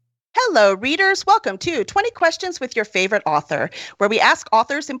Hello, readers. Welcome to 20 Questions with Your Favorite Author, where we ask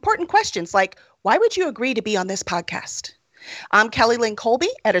authors important questions like, why would you agree to be on this podcast? I'm Kelly Lynn Colby,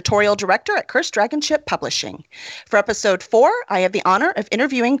 editorial director at Cursed Dragon Ship Publishing. For episode 4, I have the honor of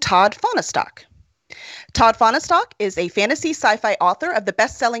interviewing Todd Fahnestock. Todd Fahnestock is a fantasy sci-fi author of the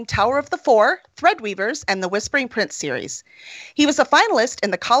best-selling Tower of the Four, Threadweavers, and the Whispering Prince series. He was a finalist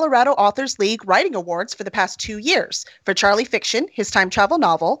in the Colorado Authors League Writing Awards for the past 2 years for Charlie Fiction, his time travel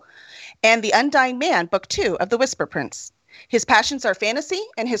novel, and The Undying Man, Book 2 of The Whisper Prince. His passions are fantasy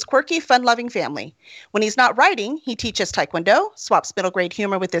and his quirky, fun-loving family. When he's not writing, he teaches Taekwondo, swaps middle-grade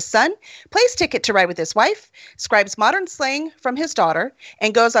humor with his son, plays Ticket to Ride with his wife, scribes modern slang from his daughter,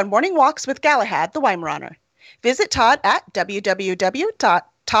 and goes on morning walks with Galahad, the Weimaraner. Visit Todd at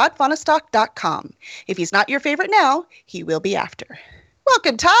www.toddfahnestock.com. If he's not your favorite now, he will be after.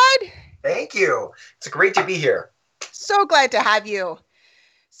 Welcome, Todd. Thank you. It's great to be here. So glad to have you.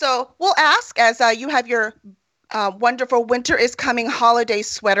 So we'll ask, as you have your wonderful winter is coming holiday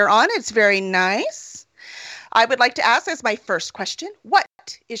sweater on. It's very nice. I would like to ask as my first question, what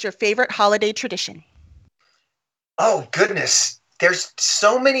is your favorite holiday tradition? Oh, goodness. There's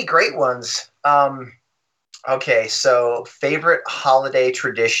so many great ones. Okay, so favorite holiday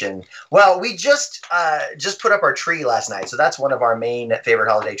tradition. Well, we just put up our tree last night, so that's one of our main favorite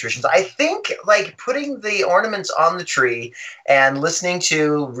holiday traditions. I think like putting the ornaments on the tree and listening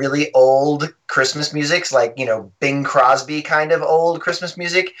to really old Christmas music, like, you know, Bing Crosby kind of old Christmas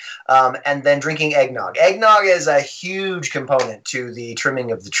music, and then drinking eggnog. Eggnog is a huge component to the trimming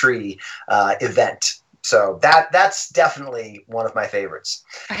of the tree event. So that's definitely one of my favorites.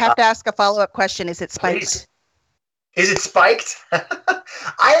 I have to ask a follow-up question. Is it spiked? Please. Is it spiked?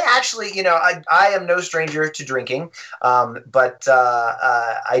 I actually, you know, I am no stranger to drinking, but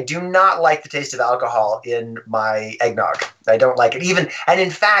I do not like the taste of alcohol in my eggnog. I don't like it even. And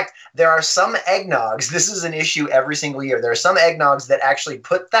in fact, there are some eggnogs. This is an issue every single year. There are some eggnogs that actually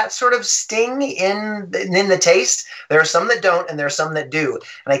put that sort of sting in the taste. There are some that don't, and there are some that do.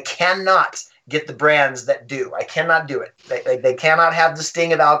 And I cannot get the brands that do. I cannot do it. They cannot have the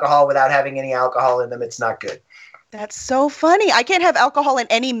sting of alcohol without having any alcohol in them. It's not good. That's so funny. I can't have alcohol in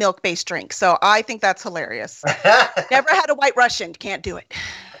any milk-based drink, so I think that's hilarious. Never had a White Russian. Can't do it.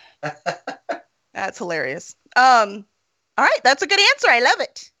 That's hilarious. All right, that's a good answer. I love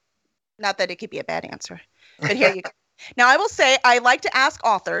it. Not that it could be a bad answer, but here you go. Now, I will say I like to ask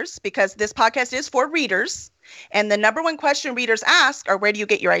authors, because this podcast is for readers, and the number one question readers ask are, where do you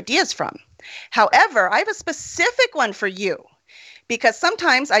get your ideas from? However, I have a specific one for you. Because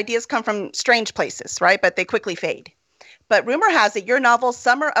sometimes ideas come from strange places, right? But they quickly fade. But rumor has it your novel,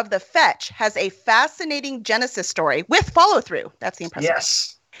 Summer of the Fetch, has a fascinating Genesis story with follow-through. That's the impressive.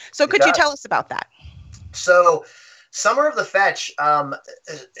 Yes. So could you tell us about that? So Summer of the Fetch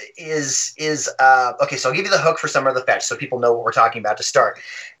is okay, so I'll give you the hook for Summer of the Fetch so people know what we're talking about to start.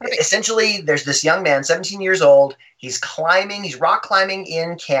 Perfect. Essentially, there's this young man, 17 years old. He's rock climbing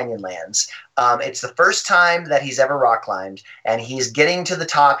in Canyonlands. It's the first time that he's ever rock climbed, and he's getting to the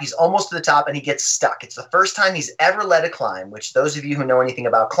top. He's almost to the top, and he gets stuck. It's the first time he's ever led a climb, which those of you who know anything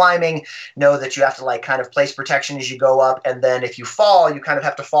about climbing know that you have to like kind of place protection as you go up, and then if you fall, you kind of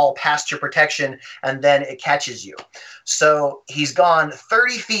have to fall past your protection, and then it catches you. So he's gone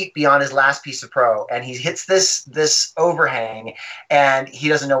 30 feet beyond his last piece of pro, and he hits this overhang, and he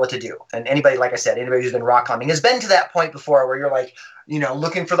doesn't know what to do. And anybody, like I said, anybody who's been rock climbing has been to that point before where you're like, you know,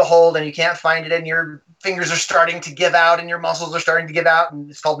 looking for the hold and you can't find it and your fingers are starting to give out and your muscles are starting to give out, and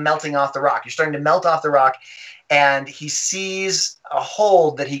it's called melting off the rock. You're starting to melt off the rock, and he sees a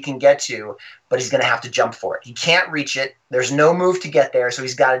hold that he can get to, but he's going to have to jump for it. He can't reach it. There's no move to get there, so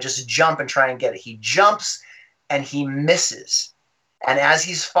he's got to just jump and try and get it. He jumps and he misses. And as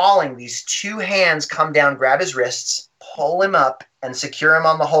he's falling, these two hands come down, grab his wrists, pull him up, and secure him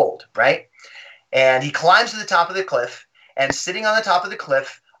on the hold, right? And he climbs to the top of the cliff, and sitting on the top of the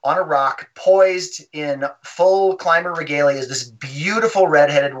cliff on a rock, poised in full climber regalia, is this beautiful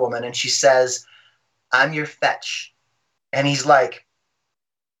redheaded woman, and she says, "I'm your fetch." And he's like,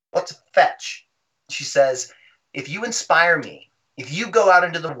 "What's a fetch?" She says, "If you inspire me, if you go out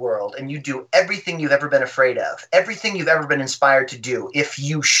into the world and you do everything you've ever been afraid of, everything you've ever been inspired to do, if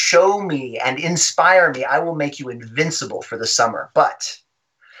you show me and inspire me, I will make you invincible for the summer. But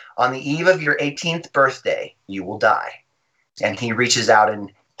on the eve of your 18th birthday, you will die." And he reaches out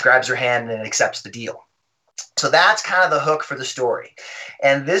and grabs her hand and accepts the deal. So that's kind of the hook for the story.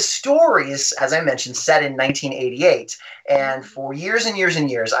 And this story is, as I mentioned, set in 1988. And for years and years and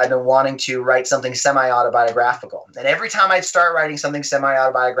years, I've been wanting to write something semi-autobiographical. And every time I'd start writing something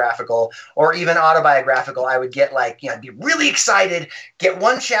semi-autobiographical or even autobiographical, I would get I'd be really excited, get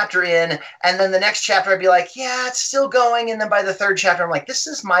one chapter in, and then the next chapter I'd be like, yeah, it's still going. And then by the third chapter, I'm like, this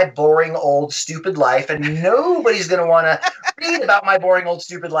is my boring, old, stupid life, and nobody's going to want to read about my boring, old,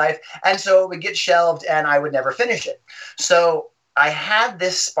 stupid life. And so it would get shelved, and I would never finish it. So I had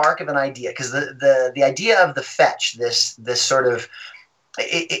this spark of an idea, because the idea of the fetch, this sort of,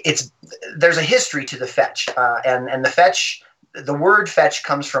 there's a history to the fetch, and the fetch, the word fetch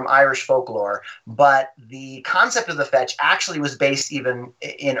comes from Irish folklore, but the concept of the fetch actually was based even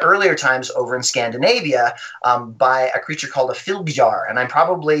in earlier times over in Scandinavia by a creature called a filgjar, and I'm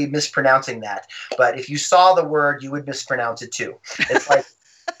probably mispronouncing that, but if you saw the word, you would mispronounce it too. It's like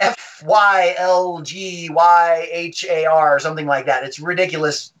Fylgyhar, something like that. It's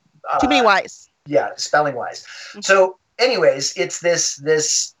ridiculous. Too many Y's. Yeah, spelling wise. So, anyways, it's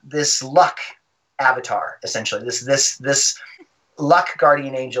this luck avatar, essentially. This luck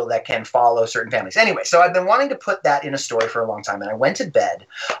guardian angel that can follow certain families. Anyway, so I've been wanting to put that in a story for a long time, and I went to bed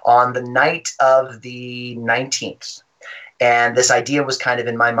on the night of the 19th. And this idea was kind of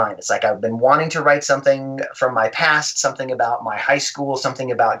in my mind. It's like I've been wanting to write something from my past, something about my high school,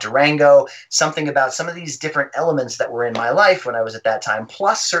 something about Durango, something about some of these different elements that were in my life when I was at that time,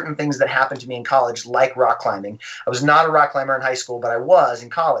 plus certain things that happened to me in college, like rock climbing. I was not a rock climber in high school, but I was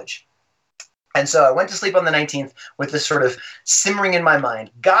in college. And so I went to sleep on the 19th with this sort of simmering in my mind,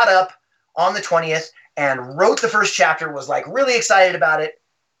 got up on the 20th and wrote the first chapter, was like really excited about it.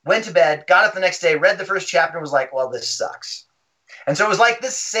 Went to bed, got up the next day, read the first chapter, and was like, well, this sucks. And so it was like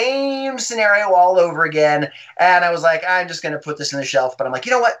the same scenario all over again. And I was like, I'm just going to put this in the shelf. But I'm like,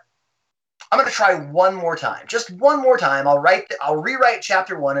 you know what? I'm going to try one more time. Just one more time. I'll rewrite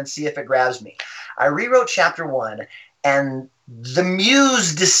chapter 1 and see if it grabs me. I rewrote chapter 1, and the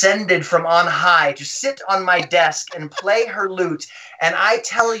muse descended from on high to sit on my desk and play her lute. And I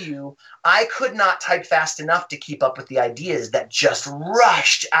tell you, I could not type fast enough to keep up with the ideas that just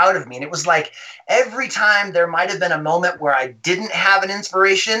rushed out of me. And it was like every time there might have been a moment where I didn't have an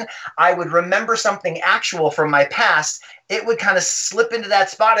inspiration, I would remember something actual from my past. It would kind of slip into that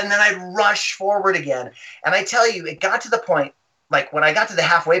spot, and then I'd rush forward again. And I tell you, it got to the point, like when I got to the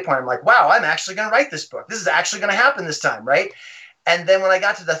halfway point, I'm like, wow, I'm actually going to write this book. This is actually going to happen this time, right? And then when I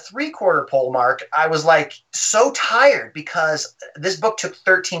got to the 3/4 pole mark, I was like so tired, because this book took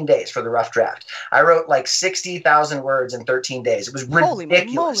 13 days for the rough draft. I wrote like 60,000 words in 13 days. It was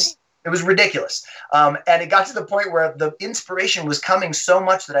ridiculous. It was ridiculous. And it got to the point where the inspiration was coming so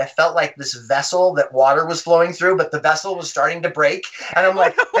much that I felt like this vessel that water was flowing through, but the vessel was starting to break. And I'm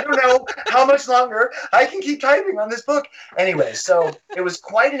like, I don't know how much longer I can keep typing on this book. Anyway, so it was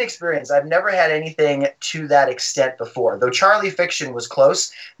quite an experience. I've never had anything to that extent before. Though Charlie Fiction was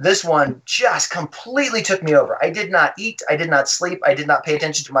close, this one just completely took me over. I did not eat. I did not sleep. I did not pay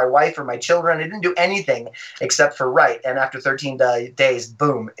attention to my wife or my children. I didn't do anything except for write. And after 13 days,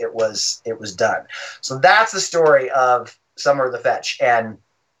 boom, it was done. So that's the story of Summer of the Fetch, and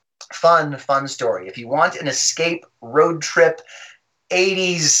fun story. If you want an escape road trip,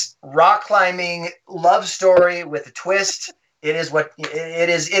 80s rock climbing love story with a twist, it is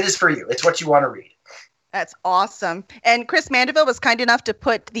for you. It's what you want to read. That's awesome. And Chris Mandeville was kind enough to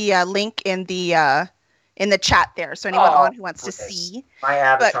put the link in the chat there, so anyone on who wants to see. My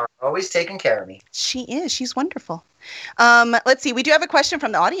avatar, always taking care of me. She is. She's wonderful. Let's see. We do have a question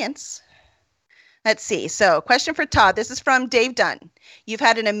from the audience. Let's see. So, question for Todd. This is from Dave Dunn. You've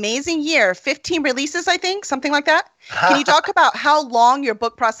had an amazing year, 15 releases, I think, something like that. Can you talk about how long your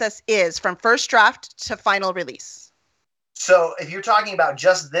book process is from first draft to final release? So, if you're talking about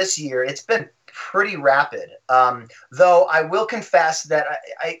just this year, it's been pretty rapid. Though I will confess that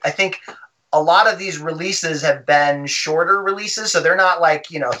I think a lot of these releases have been shorter releases, so they're not like,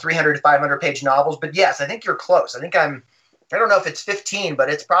 300 to 500 page novels. But yes, I think you're close. I don't know if it's 15, but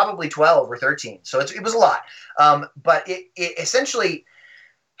it's probably 12 or 13. So it was a lot. But it essentially,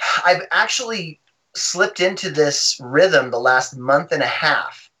 I've actually slipped into this rhythm the last month and a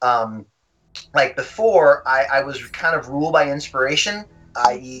half. Like before, I was kind of ruled by inspiration,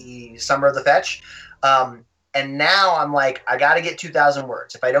 i.e. Summer of the Fetch. And now I'm like, I got to get 2,000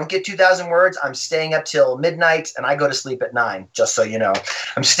 words. If I don't get 2,000 words, I'm staying up till midnight, and I go to sleep at 9, just so you know.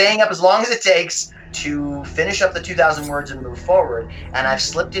 I'm staying up as long as it takes to finish up the 2,000 words and move forward. And I've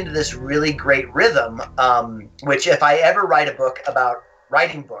slipped into this really great rhythm, which if I ever write a book about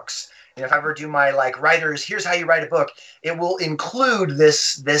writing books, if I ever do my like writers, here's how you write a book, it will include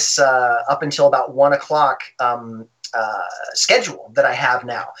this up until about 1 o'clock schedule that I have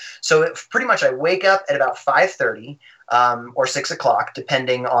now. So pretty much I wake up at about 5:30 or 6 o'clock,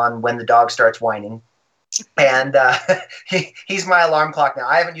 depending on when the dog starts whining. And he's my alarm clock now.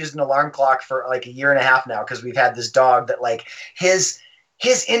 I haven't used an alarm clock for like a year and a half now because we've had this dog that like his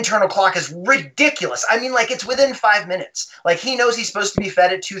internal clock is ridiculous. I mean, like it's within 5 minutes. Like he knows he's supposed to be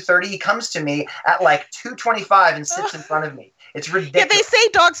fed at 2:30. He comes to me at like 2:25 and sits in front of me. It's ridiculous. Yeah, they say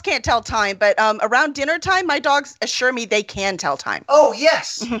dogs can't tell time, but around dinner time, my dogs assure me they can tell time. Oh,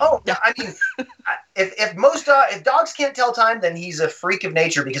 yes. Oh, yeah. I mean, if dogs can't tell time, then he's a freak of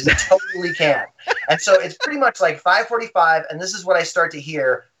nature because he totally can. And so it's pretty much like 5:45, and this is what I start to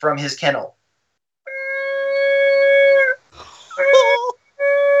hear from his kennel.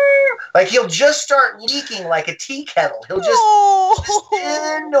 Like he'll just start leaking like a tea kettle. He'll just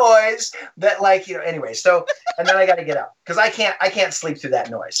noise that like, anyway. So, and then I got to get up because I can't sleep through that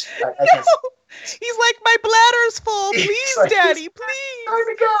noise. I can't sleep. He's like, my bladder's full. Please, like, Daddy, please. Time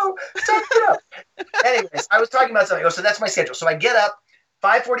to go. Time to get up. Anyways, I was talking about something. So that's my schedule. So I get up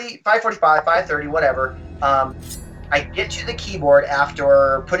 5:40, 5:45, 5:30, whatever. I get to the keyboard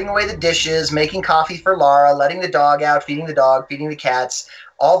after putting away the dishes, making coffee for Lara, letting the dog out, feeding the dog, feeding the cats,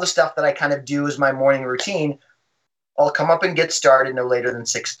 all the stuff that I kind of do as my morning routine. I'll come up and get started no later than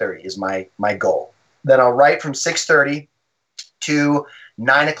 6:30 is my goal. Then I'll write from 6:30 to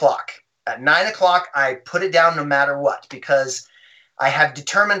 9 o'clock. At 9 o'clock, I put it down no matter what because I have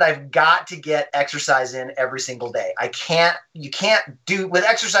determined I've got to get exercise in every single day. With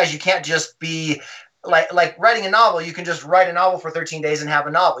exercise, you can't just be like writing a novel. You can just write a novel for 13 days and have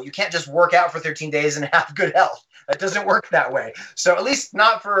a novel. You can't just work out for 13 days and have good health. That doesn't work that way. So at least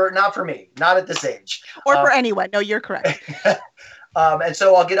not for me, not at this age. Or for anyone. No, you're correct. And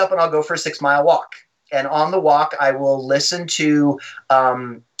so I'll get up and I'll go for a 6-mile walk. And on the walk, I will listen to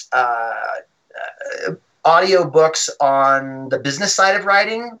audiobooks on the business side of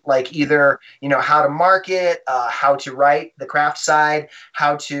writing, like either, how to market, how to write the craft side,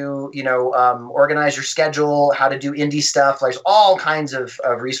 how to, organize your schedule, how to do indie stuff. There's all kinds of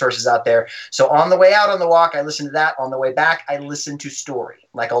resources out there. So on the way out on the walk, I listen to that. On the way back, I listen to story.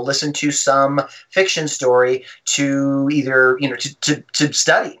 Like I'll listen to some fiction story to either, to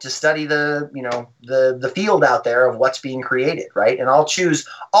study the field out there of what's being created. Right. And I'll choose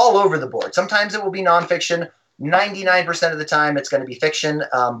all over the board. Sometimes it will be nonfiction. 99% of the time it's going to be fiction.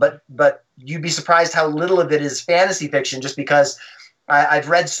 But you'd be surprised how little of it is fantasy fiction just because I've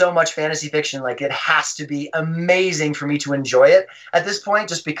read so much fantasy fiction. Like it has to be amazing for me to enjoy it at this point,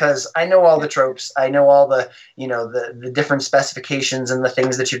 just because I know all the tropes. I know all the, the different specifications and the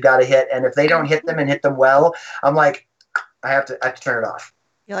things that you've got to hit. And if they don't hit them and hit them well, I'm like, I have to turn it off.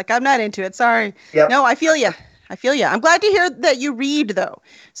 You're like, I'm not into it. Sorry. Yep. No, I feel you. I'm glad to hear that you read, thoad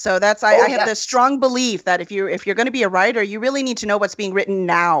So that's I have this strong belief that if you're going to be a writer, you really need to know what's being written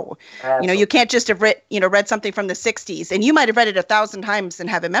now. Absolutely. You can't just have read something from the 60s, and you might have read it 1,000 times and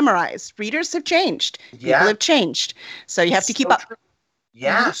have it memorized. Readers have changed. Yeah. People have changed. So you have to keep up. True.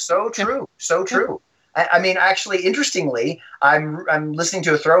 Yeah, so true. So true. I mean, actually, interestingly, I'm listening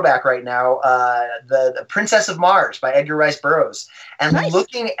to a throwback right now, the Princess of Mars by Edgar Rice Burroughs, and nice.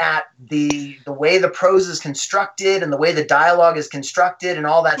 Looking at the way the prose is constructed and the way the dialogue is constructed and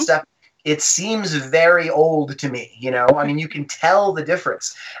all that stuff. It seems very old to me, I mean, you can tell the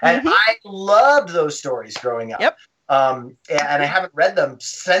difference. And I loved those stories growing up. Yep. And I haven't read them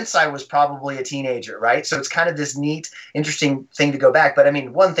since I was probably a teenager, right? So it's kind of this neat, interesting thing to go back. But I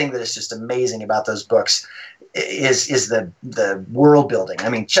mean, one thing that is just amazing about those books is the world building. I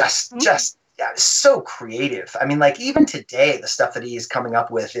mean, just so creative. I mean, like even today, the stuff that he's coming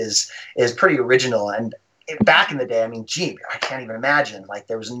up with is pretty original. And back in the day, I mean, gee, I can't even imagine. Like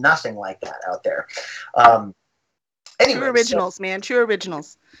there was nothing like that out there. Anyway, true originals, man. True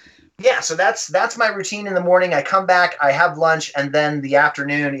originals. Yeah, so that's my routine in the morning. I come back, I have lunch, and then the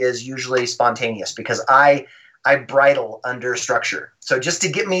afternoon is usually spontaneous because I bridle under structure. So just to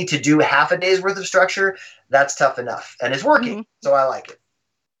get me to do half a day's worth of structure, that's tough enough. And it's working, so I like it.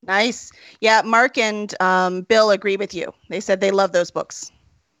 Nice. Yeah, Mark and Bill agree with you. They said they love those books.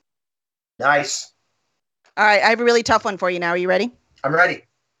 Nice. All right, I have a really tough one for you now. Are you ready? I'm ready.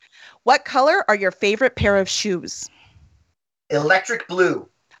 What color are your favorite pair of shoes? Electric blue.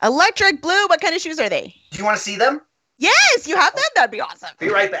 Electric blue? What kind of shoes are they? Do you want to see them? Yes, you have them? That'd be awesome. Be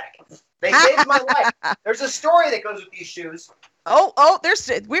right back. They saved my life. There's a story that goes with these shoes.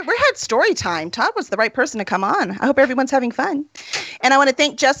 We had story time. Todd was the right person to come on. I hope everyone's having fun. And I want to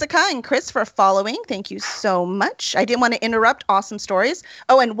thank Jessica and Chris for following. Thank you so much. I didn't want to interrupt. Awesome stories.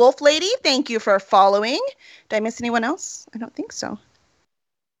 Oh, and Wolf Lady, thank you for following. Did I miss anyone else? I don't think so.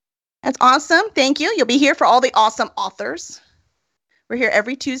 That's awesome. Thank you. You'll be here for all the awesome authors. We're here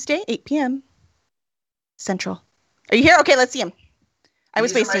every Tuesday, 8 p.m. Central. Are you here? Okay, let's see them. I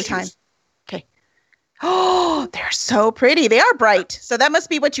was wasting time. Okay. Oh, they're so pretty. They are bright. So that must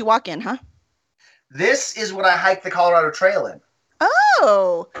be what you walk in, huh? This is what I hiked the Colorado Trail in.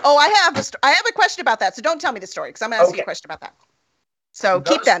 Oh, I have a question about that. So don't tell me the story because I'm going to ask you a question about that. So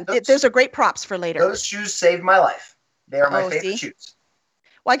keep them. Those are great props for later. Those shoes saved my life. They are my favorite shoes.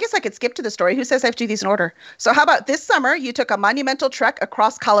 Well, I guess I could skip to the story. Who says I have to do these in order? So how about this summer, you took a monumental trek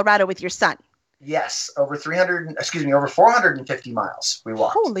across Colorado with your son? Yes, over 450 miles we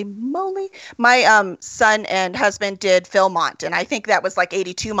walked. Holy moly. My son and husband did Philmont, and I think that was like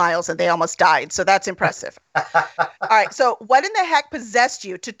 82 miles, and they almost died. So that's impressive. All right, so what in the heck possessed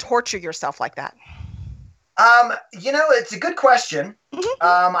you to torture yourself like that? It's a good question.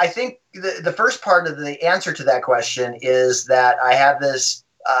 Mm-hmm. I think the first part of the answer to that question is that I have this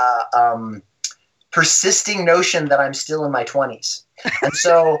persisting notion that I'm still in my 20s. And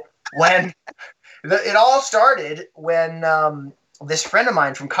so when it all started when this friend of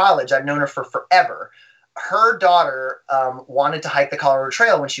mine from college, I've known her for forever, her daughter wanted to hike the Colorado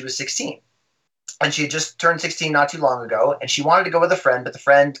Trail when she was 16. And she had just turned 16 not too long ago, and she wanted to go with a friend, but the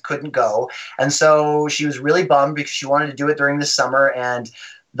friend couldn't go. And so she was really bummed because she wanted to do it during the summer. And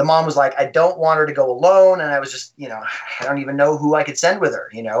the mom was like, I don't want her to go alone. And I was just, I don't even know who I could send with her,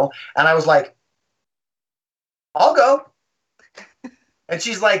 And I was like, I'll go. And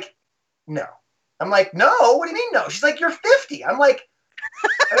she's like, no. I'm like, no, what do you mean no? She's like, you're 50. I'm like,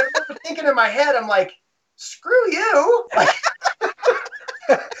 I remember thinking in my head, I'm like, screw you.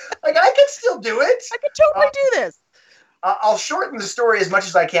 Like I can still do it. I can totally do this. I'll shorten the story as much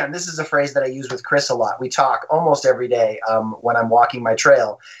as I can. This is a phrase that I use with Chris a lot. We talk almost every day when I'm walking my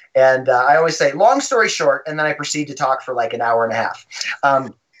trail. And I always say, long story short, and then I proceed to talk for like an hour and a half.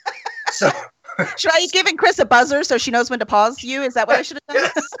 So should I be giving Chris a buzzer so she knows when to pause you? Is that what I should have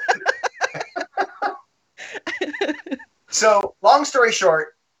done? Yes. So long story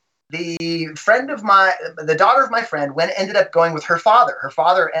short, the daughter of my friend ended up going with her father. Her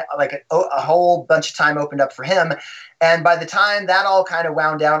father, like a whole bunch of time opened up for him. And by the time that all kind of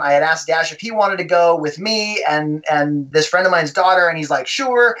wound down, I had asked Dash if he wanted to go with me and this friend of mine's daughter. And he's like,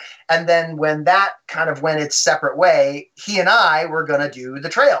 sure. And then when that kind of went its separate way, he and I were going to do the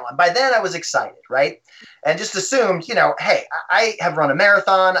trail. And by then I was excited, right? And just assumed, hey, I have run a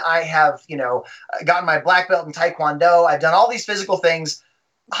marathon. I have, gotten my black belt in Taekwondo. I've done all these physical things.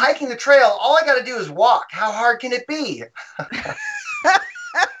 Hiking the trail, all I got to do is walk. How hard can it be?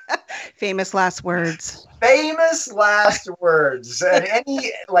 Famous last words. Famous last words. And any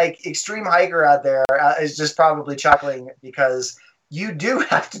extreme hiker out there is just probably chuckling because you do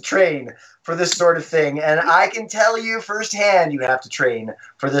have to train for this sort of thing. And I can tell you firsthand, you have to train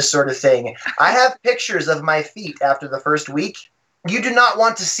for this sort of thing. I have pictures of my feet after the first week. You do not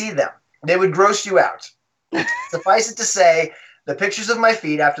want to see them. They would gross you out. Suffice it to say, the pictures of my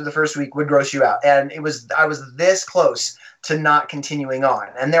feet after the first week would gross you out. And I was this close to not continuing on.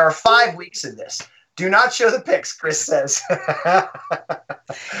 And there are 5 weeks of this. Do not show the pics, Chris says.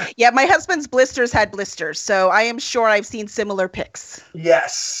 Yeah, my husband's blisters had blisters, so I am sure I've seen similar pics.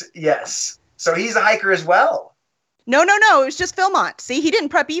 Yes. So he's a hiker as well. No. It was just Philmont. See, he didn't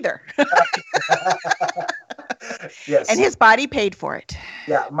prep either. Yes. And his body paid for it.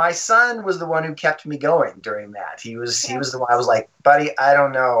 Yeah, my son was the one who kept me going during that. He was the one. I was like, buddy, I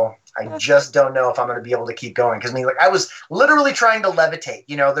don't know. I just don't know if I'm going to be able to keep going because I was literally trying to levitate.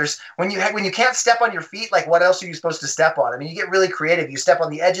 There's when you can't step on your feet, what else are you supposed to step on? I mean, you get really creative. You step on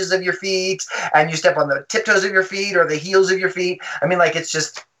the edges of your feet, and you step on the tiptoes of your feet or the heels of your feet. I mean, it's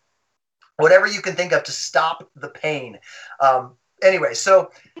just whatever you can think of to stop the pain. Anyway,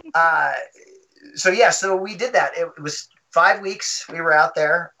 so we did that. It was 5 weeks we were out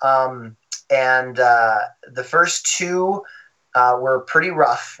there, and the first two were pretty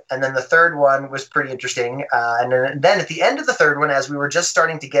rough, and then the third one was pretty interesting. And then at the end of the third one, as we were just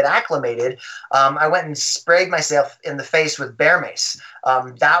starting to get acclimated, I went and sprayed myself in the face with bear mace.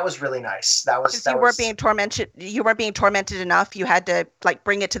 That was really nice. You weren't being tormented. You weren't being tormented enough. You had to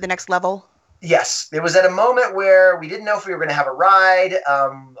bring it to the next level. Yes, it was at a moment where we didn't know if we were going to have a ride.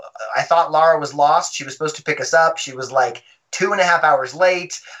 I thought Laura was lost. She was supposed to pick us up. She was 2.5 hours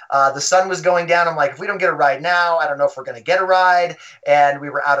late. The sun was going down. I'm like, if we don't get a ride now, I don't know if we're going to get a ride. And we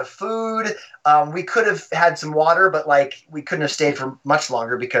were out of food. We could have had some water, but like we couldn't have stayed for much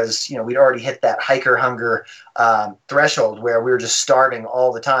longer because, you know, we'd already hit that hiker hunger threshold where we were just starving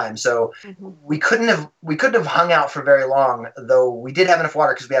all the time. So we couldn't have hung out for very long, though we did have enough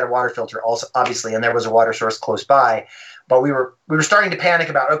water because we had a water filter also, obviously, and there was a water source close by. But we were starting to panic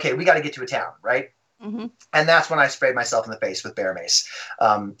about, okay, we got to get to a town, right? And that's when I sprayed myself in the face with bear mace.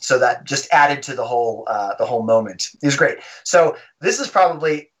 So that just added to the whole moment. It was great. So this is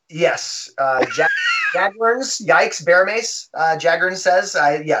probably, yes, Jaggerns, yikes, bear mace, Jaggerns says,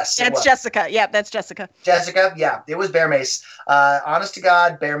 yes. That's Jessica. Yeah, that's Jessica. Jessica, yeah, it was bear mace. Honest to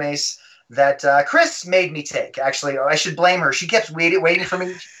God, bear mace that Chris made me take. Actually, I should blame her. She kept waiting for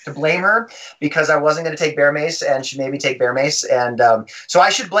me to blame her because I wasn't going to take bear mace, and she made me take bear mace. And so I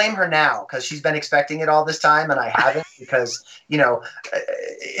should blame her now because she's been expecting it all this time, and I haven't because, you know,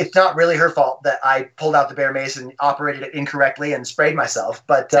 it's not really her fault that I pulled out the bear mace and operated it incorrectly and sprayed myself.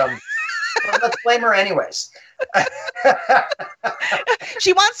 But let's blame her anyways.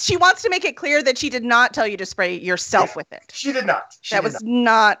 She wants to make it clear that she did not tell you to spray yourself with it. She did not. That was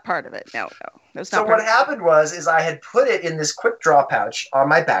not part of it. No. So what happened was I had put it in this quick draw pouch on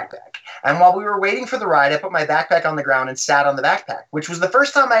my backpack. And while we were waiting for the ride, I put my backpack on the ground and sat on the backpack, which was the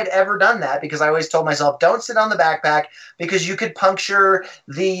first time I'd ever done that because I always told myself, don't sit on the backpack because you could puncture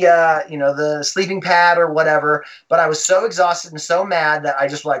the sleeping pad or whatever. But I was so exhausted and so mad that I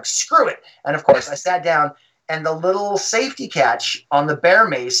just like, screw it. And of course I sat down. And the little safety catch on the bear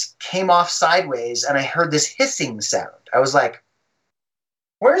mace came off sideways, and I heard this hissing sound. I was like,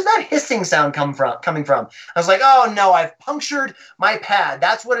 where's that hissing sound coming from? I was like, oh, no, I've punctured my pad.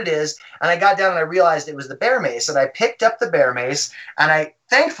 That's what it is. And I got down and I realized it was the bear mace. And I picked up the bear mace, and I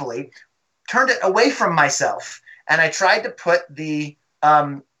thankfully turned it away from myself. And I tried to put the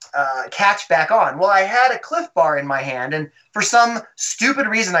catch back on. Well, I had a Cliff Bar in my hand, and for some stupid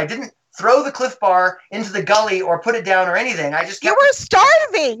reason, I didn't throw the Cliff Bar into the gully or put it down or anything. I just You were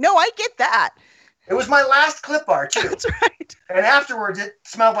starving. No, I get that. It was my last Cliff Bar too. That's right. And afterwards it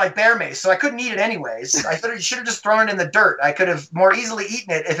smelled like bear mace, so I couldn't eat it anyways. I should have just thrown it in the dirt. I could have more easily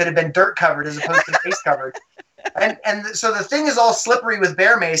eaten it if it had been dirt covered as opposed to mace covered. And so the thing is all slippery with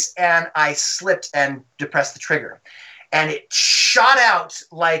bear mace, and I slipped and depressed the trigger. And it shot out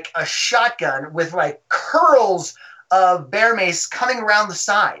like a shotgun with like curls of bear mace coming around the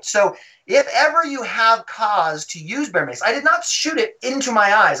side. So if ever you have cause to use bear mace, I did not shoot it into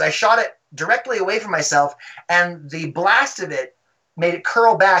my eyes. I shot it directly away from myself, and the blast of it made it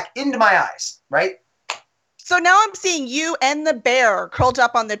curl back into my eyes, right? So now I'm seeing you and the bear curled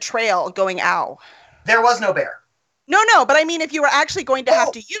up on the trail going, ow. There was no bear. No, but I mean if you were actually going to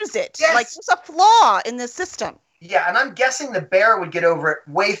have to use it. Yes. Like there's a flaw in this system. Yeah, and I'm guessing the bear would get over it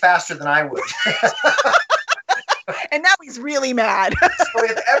way faster than I would. And now he's really mad. So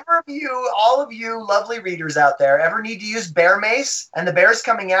if ever all of you lovely readers out there ever need to use bear mace and the bear's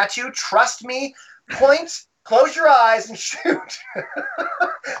coming at you, trust me, point, close your eyes and shoot.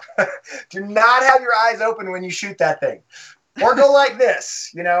 Do not have your eyes open when you shoot that thing. Or go like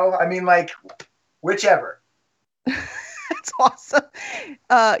this, I mean, like, whichever. That's awesome.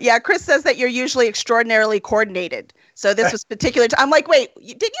 Yeah, Chris says that you're usually extraordinarily coordinated. So this was particular. I'm like, wait,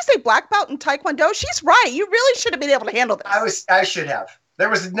 did you say black belt in Taekwondo? She's right. You really should have been able to handle this. I should have. There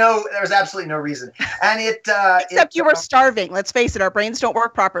was absolutely no reason. And except you were starving. Let's face it, our brains don't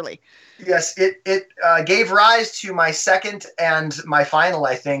work properly. Yes, it gave rise to my second and my final,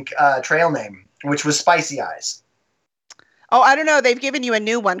 I think, trail name, which was Spicy Eyes. Oh, I don't know. They've given you a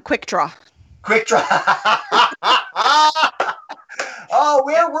new one, Quick Draw. Quick Draw. Oh,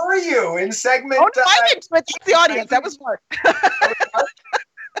 where were you in segment? Oh, no, I didn't. It's the audience. That was Mark.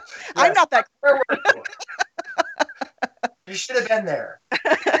 I'm not that. Where were you? You should have been there.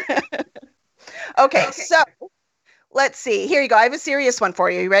 Okay, so let's see. Here you go. I have a serious one for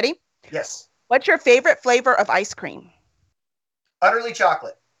you. You ready? Yes. What's your favorite flavor of ice cream? Utterly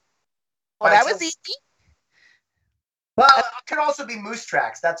chocolate. Well, that was easy. Well, it could also be Moose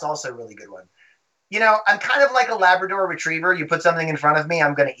Tracks. That's also a really good one. I'm kind of like a Labrador Retriever. You put something in front of me,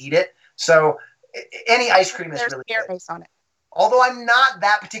 I'm going to eat it. So any ice cream is really good. There's on it. Although I'm not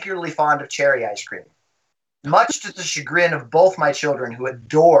that particularly fond of cherry ice cream, much to the chagrin of both my children who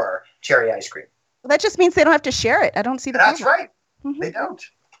adore cherry ice cream. Well, that just means they don't have to share it. I don't see the That's problem. right. Mm-hmm. They don't.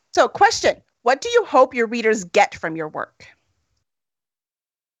 So question, what do you hope your readers get from your work?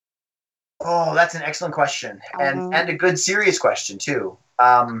 Oh, that's an excellent question. And a good serious question too.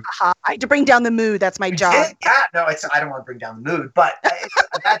 I had to bring down the mood. That's my job. Yeah, no, I don't want to bring down the mood, but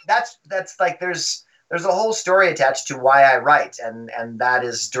that's like there's there's a whole story attached to why I write, and that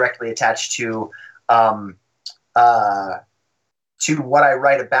is directly attached to what I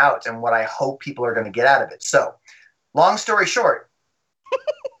write about and what I hope people are going to get out of it. So, long story short,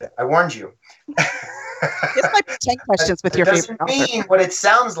 I warned you. This might be 10 questions with your favorite author. It doesn't mean what it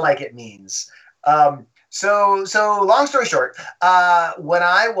sounds like it means. So long story short, when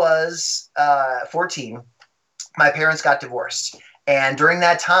I was 14, my parents got divorced. And during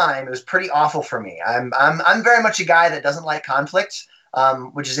that time, it was pretty awful for me. I'm very much a guy that doesn't like conflict.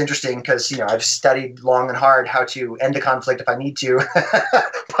 Which is interesting because, I've studied long and hard how to end a conflict if I need to.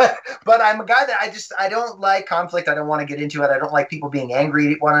 but I'm a guy that I don't like conflict. I don't want to get into it. I don't like people being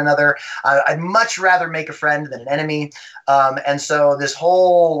angry at one another. I'd much rather make a friend than an enemy. And so this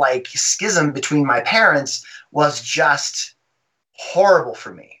whole schism between my parents was just horrible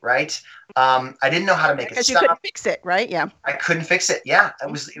for me, right? I didn't know how to make it stop. Because you couldn't fix it, right? Yeah. I couldn't fix it. Yeah. It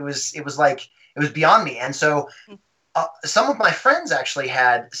was beyond me. And so some of my friends actually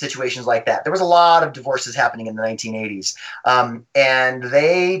had situations like that. There was a lot of divorces happening in the 1980s, and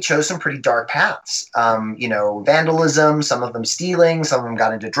they chose some pretty dark paths. Vandalism, some of them stealing, some of them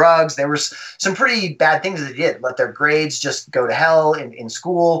got into drugs. There was some pretty bad things that they did. Let their grades just go to hell in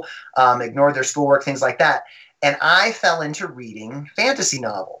school, ignored their schoolwork, things like that. And I fell into reading fantasy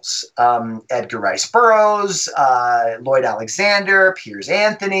novels. Edgar Rice Burroughs, Lloyd Alexander, Piers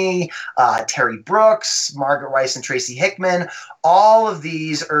Anthony, Terry Brooks, Margaret Weis and Tracy Hickman, all of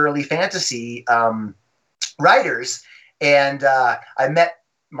these early fantasy writers. And I met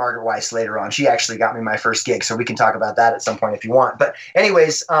Margaret Weis later on. She actually got me my first gig, so we can talk about that at some point if you want. But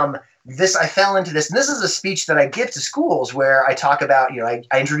anyways, I fell into this, and this is a speech that I give to schools where I talk about, I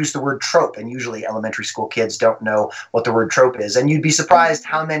introduce the word trope, and usually elementary school kids don't know what the word trope is. And you'd be surprised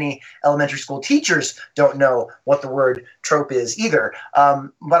how many elementary school teachers don't know what the word trope is either.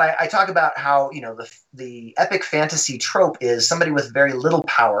 But I talk about how, the epic fantasy trope is somebody with very little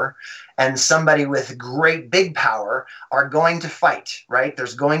power and somebody with great big power are going to fight, right?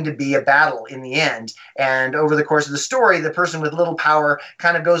 There's going to be a battle in the end. And over the course of the story, the person with little power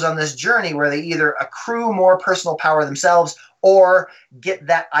kind of goes on this journey where they either accrue more personal power themselves or get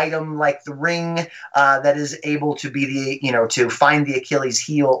that item like the ring that is able to be to find the Achilles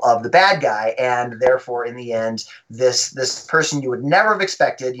heel of the bad guy. And therefore, in the end, this person you would never have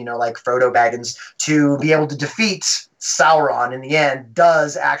expected, like Frodo Baggins, to be able to defeat Sauron in the end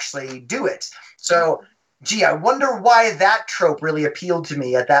does actually do it. So, gee, I wonder why that trope really appealed to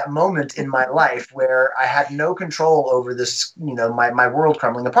me at that moment in my life where I had no control over this, my world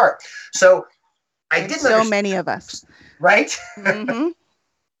crumbling apart. So I didn't understand. So many of us. Right? Mm-hmm.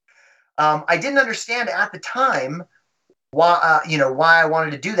 I didn't understand at the time why I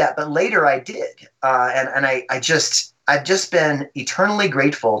wanted to do that, but later I did. And I've just been eternally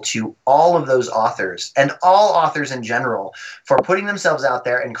grateful to all of those authors and all authors in general for putting themselves out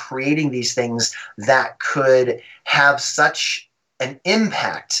there and creating these things that could have such an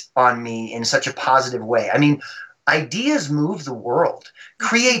impact on me in such a positive way. I mean, ideas move the world.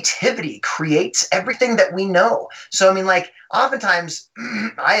 Creativity creates everything that we know. So, I mean, oftentimes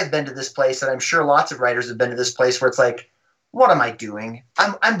I have been to this place, and I'm sure lots of writers have been to this place where it's like, what am I doing?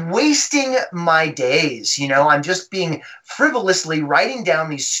 I'm wasting my days. I'm just being frivolously writing down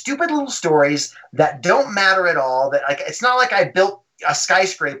these stupid little stories that don't matter at all. That it's not like I built a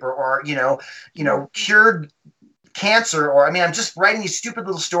skyscraper or, cured cancer, or, I'm just writing these stupid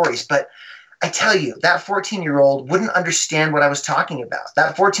little stories. But I tell you, that 14-year-old wouldn't understand what I was talking about.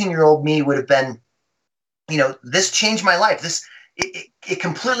 That 14-year-old me would have been, this changed my life. It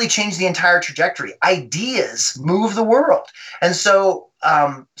completely changed the entire trajectory. Ideas move the world. And so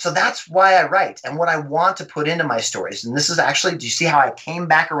that's why I write and what I want to put into my stories. And this is actually, do you see how I came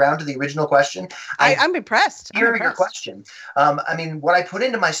back around to the original question? I'm impressed. Your question. What I put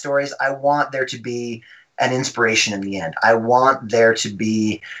into my stories, I want there to be an inspiration in the end. I want there to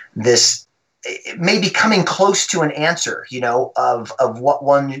be this, maybe coming close to an answer, of what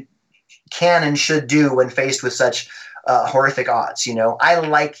one can and should do when faced with such horrific odds. I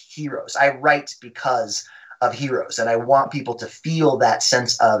like heroes. I write because of heroes, and I want people to feel that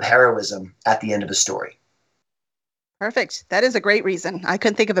sense of heroism at the end of a story. Perfect. That is a great reason. I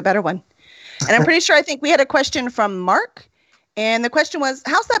couldn't think of a better one. And I'm pretty sure I think we had a question from Mark, and the question was,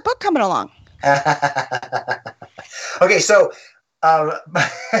 how's that book coming along? Okay, so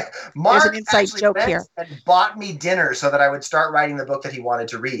Mark an inside actually joke went here. and bought me dinner so that I would start writing the book that he wanted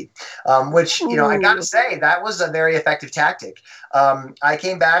to read, which, I got to say, that was a very effective tactic. I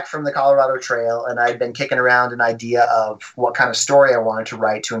came back from the Colorado Trail, and I'd been kicking around an idea of what kind of story I wanted to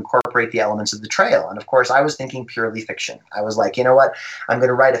write to incorporate the elements of the trail. And of course, I was thinking purely fiction. I was like, you know what? I'm going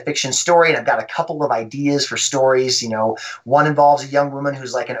to write a fiction story, and I've got a couple of ideas for stories. One involves a young woman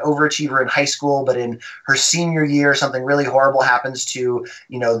who's like an overachiever in high school, but in her senior year, something really horrible happens to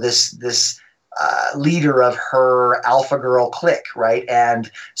this leader of her alpha girl clique, right? And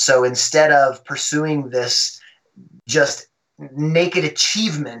so instead of pursuing this just naked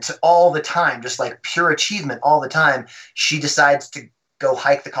achievement all the time, just like pure achievement all the time, she decides to go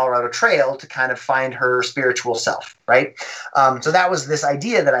hike the Colorado Trail to kind of find her spiritual self, right? So that was this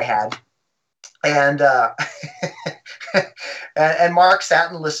idea that I had. And and Mark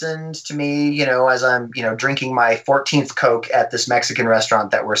sat and listened to me, as I'm, drinking my 14th Coke at this Mexican restaurant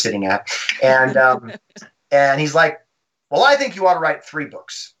that we're sitting at. And and he's like, well, I think you ought to write 3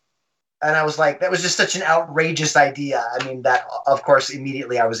 books. And I was like, that was just such an outrageous idea. I mean, that, of course,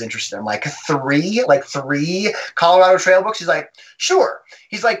 immediately I was interested. I'm like, 3? Like 3 Colorado Trail books? He's like, sure.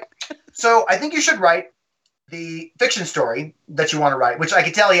 He's like, so I think you should write the fiction story that you want to write, which I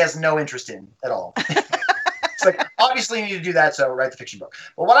could tell he has no interest in at all. It's like, obviously you need to do that, so write the fiction book.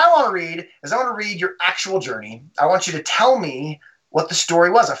 But what I want to read is I want to read your actual journey. I want you to tell me what the story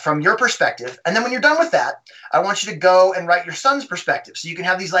was from your perspective. And then when you're done with that, I want you to go and write your son's perspective. So you can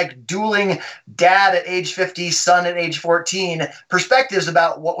have these like dueling dad at age 50, son at age 14 perspectives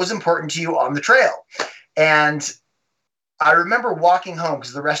about what was important to you on the trail. And I remember walking home,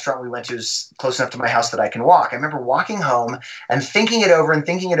 because the restaurant we went to is close enough to my house that I can walk. I remember walking home and thinking it over.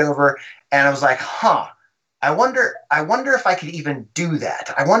 And I was like, I wonder if I could even do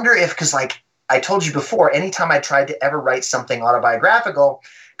that. I wonder if, because like I told you before, anytime I tried to ever write something autobiographical,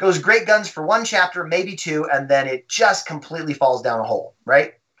 goes great guns for 1 chapter, maybe 2, and then it just completely falls down a hole,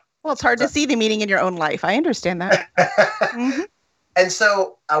 right? Well, it's hard to see the meaning in your own life. I understand that. Mm-hmm. And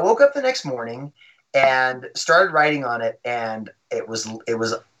so I woke up the next morning and started writing on it, and it was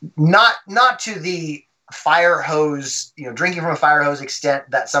not to the fire hose, drinking from a fire hose extent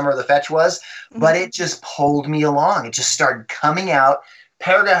that Summer of the Fetch was, but it just pulled me along. It just started coming out,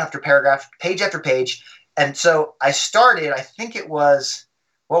 paragraph after paragraph, page after page. And so I started, I think it was,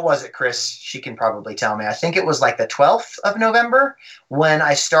 what was it, Chris? She can probably tell me. I think it was like the 12th of November when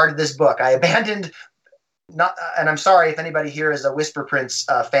I started this book. I abandoned and I'm sorry if anybody here is a Whisper Prince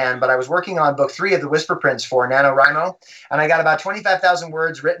fan, but I was working on book 3 of the Whisper Prince for NaNoWriMo, and I got about 25,000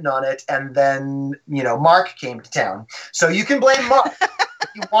 words written on it, and then, Mark came to town. So you can blame Mark. If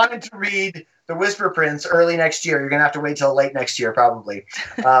you wanted to read the Whisper Prince early next year, you're going to have to wait till late next year, probably.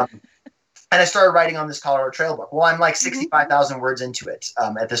 And I started writing on this Colorado Trail book. Well, I'm like 65,000 words into it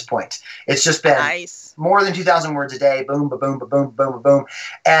at this point. It's just been more than 2,000 words a day, boom, ba-boom, ba-boom, ba-boom, ba-boom.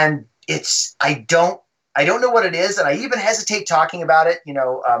 And I don't know what it is, and I even hesitate talking about it.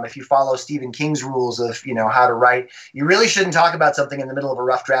 If you follow Stephen King's rules of, how to write, you really shouldn't talk about something in the middle of a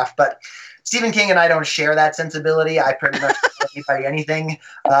rough draft. But Stephen King and I don't share that sensibility. I pretty much tell anybody anything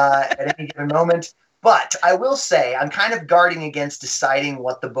at any given moment. But I will say I'm kind of guarding against deciding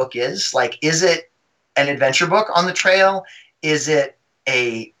what the book is. Like, is it an adventure book on the trail? Is it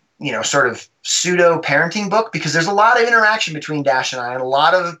a sort of pseudo parenting book? Because there's a lot of interaction between Dash and I, and a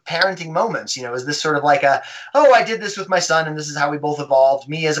lot of parenting moments. Is this sort of like I did this with my son, and this is how we both evolved,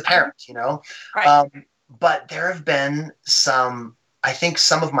 me as a parent, Right. But there have been some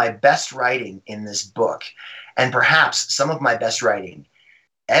of my best writing in this book, and perhaps some of my best writing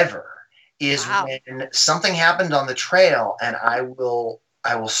ever, is when something happened on the trail, and I will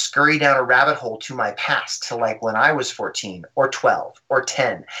scurry down a rabbit hole to my past, to like when I was 14 or 12 or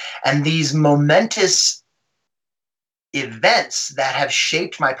 10. And these momentous events that have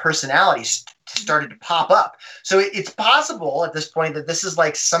shaped my personality started to pop up. So it's possible at this point that this is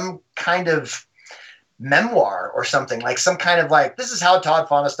like some kind of memoir or something, like some kind of like, this is how Todd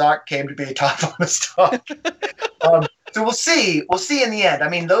Fahnestock came to be Todd Fahnestock. So we'll see. We'll see in the end. I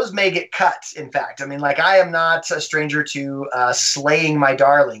mean, those may get cut, in fact. I mean, like, I am not a stranger to slaying my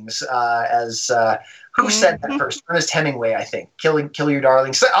darlings, who said that first? Ernest Hemingway, I think. Kill your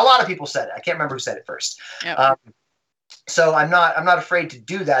darlings. So, a lot of people said it. I can't remember who said it first. Yep. So I'm not afraid to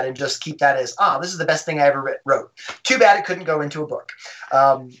do that and just keep that as, this is the best thing I ever wrote. Too bad it couldn't go into a book.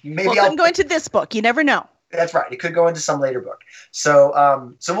 Maybe it couldn't go into this book. You never know. That's right. It could go into some later book. So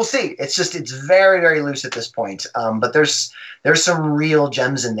we'll see. It's very, very loose at this point. But there's some real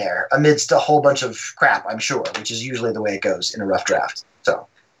gems in there amidst a whole bunch of crap, I'm sure, which is usually the way it goes in a rough draft. So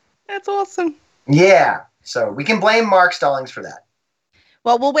that's awesome. Yeah. So we can blame Mark Stallings for that.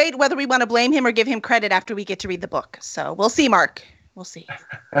 Well, we'll wait whether we want to blame him or give him credit after we get to read the book. So we'll see, Mark. We'll see.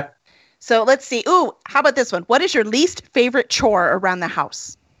 So let's see. Ooh, how about this one? What is your least favorite chore around the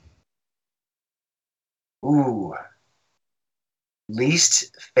house? Ooh.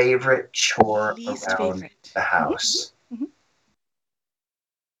 Least favorite chore around the house. Mm-hmm.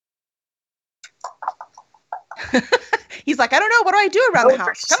 He's like, I don't know. What do I do around the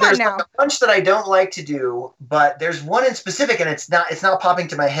house? Come on now. There's a bunch that I don't like to do, but there's one in specific, and it's not popping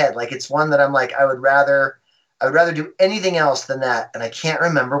to my head. Like, it's one that I'm like, I would rather do anything else than that, and I can't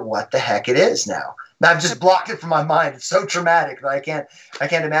remember what the heck it is now. I've just blocked it from my mind. It's so traumatic that I can't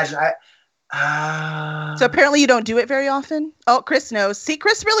imagine. So apparently you don't do it very often. Oh, Chris knows. See,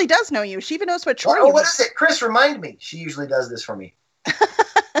 Chris really does know you. She even knows what chore. Oh, what is it? Chris, remind me. She usually does this for me.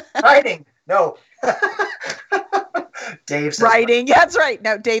 Writing. No. Dave says writing. Yeah, that's right.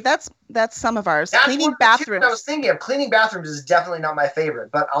 No, Dave, that's some of ours. Cleaning bathrooms. I was thinking of cleaning bathrooms is definitely not my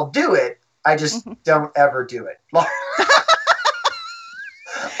favorite, but I'll do it. I just don't ever do it.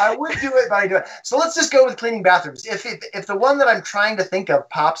 I would do it, but I do it. So let's just go with cleaning bathrooms. If the one that I'm trying to think of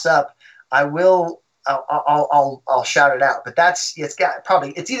pops up, I will. I'll shout it out. But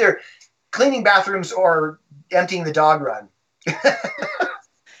it's either cleaning bathrooms or emptying the dog run.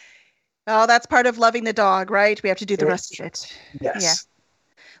 Oh, that's part of loving the dog, right? We have to do the rest of it. Yes. Yeah.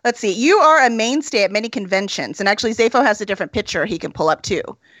 Let's see. You are a mainstay at many conventions, and actually, Zafo has a different picture he can pull up too.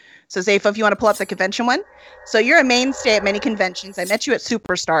 So, Zafo, if you want to pull up the convention one. So, you're a mainstay at many conventions. I met you at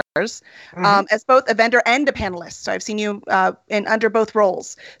Superstars as both a vendor and a panelist. So, I've seen you under both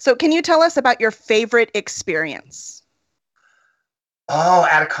roles. So, can you tell us about your favorite experience? Oh,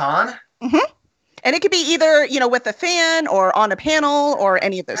 at a con? Mm-hmm. And it could be either, with a fan or on a panel or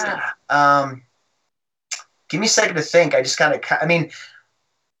any of those things. Give me a second to think. I just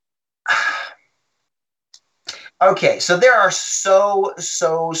okay, so there are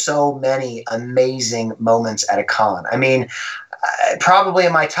so many amazing moments at a con. I mean, probably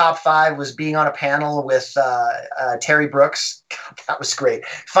in my top 5 was being on a panel with Terry Brooks. God, that was great.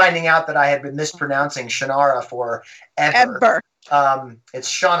 Finding out that I had been mispronouncing Shannara for ever.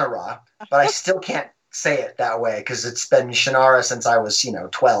 It's Shannara, but I still can't say it that way because it's been Shannara since I was,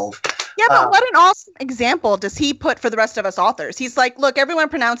 12. Yeah, but what an awesome example does he put for the rest of us authors? He's like, look, everyone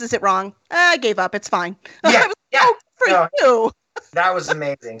pronounces it wrong. I gave up. It's fine. Yeah, you. That was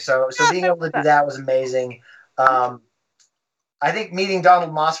amazing. So being able to do that was amazing. I think meeting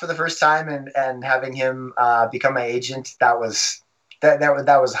Donald Moss for the first time and having him become my agent, that was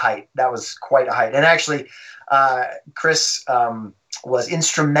height. That was quite a height. And actually, Chris was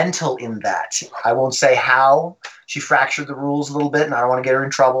instrumental in that. I won't say how. She fractured the rules a little bit, and I don't want to get her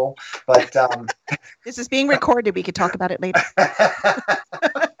in trouble. But this is being recorded. We could talk about it later.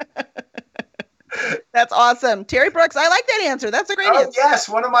 That's awesome. Terry Brooks, I like that answer. That's a great answer. Yes,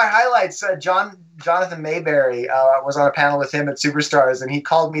 one of my highlights. Jonathan Mayberry was on a panel with him at Superstars, and he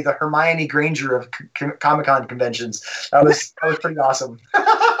called me the Hermione Granger of Comic-Con conventions. That was pretty awesome. That's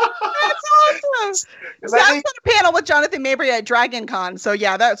awesome. I was on a panel with Jonathan Mayberry at Dragon Con, so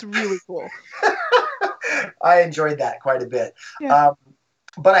yeah, that's really cool. I enjoyed that quite a bit. Yeah.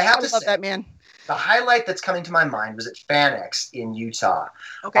 But I have to love say, that, man. The highlight that's coming to my mind was at FanX in Utah.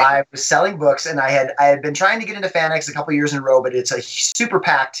 Okay. I was selling books, and I had been trying to get into FanX a couple years in a row, but it's a super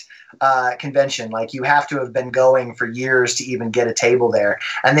packed convention. Like, you have to have been going for years to even get a table there.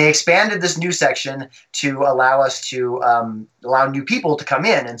 And they expanded this new section to allow us to allow new people to come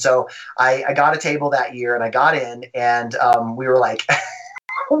in. And so I got a table that year, and I got in, and we were like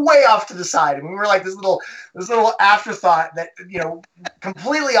way off to the side. And we were like this little afterthought that,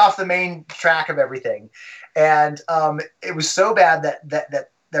 completely off the main track of everything. And it was so bad that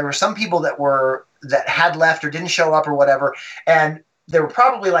there were some people that had left or didn't show up or whatever. And there were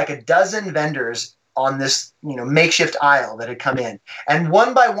probably like a dozen vendors on this, makeshift aisle that had come in. And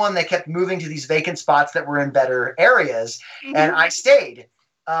one by one, they kept moving to these vacant spots that were in better areas. Mm-hmm. And I stayed.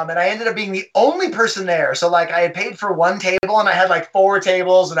 And I ended up being the only person there. So, like, I had paid for one table, and I had like 4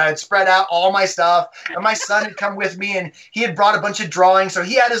 tables, and I had spread out all my stuff. And my son had come with me, and he had brought a bunch of drawings. So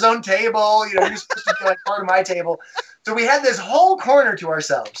he had his own table. He was supposed to be like part of my table. So we had this whole corner to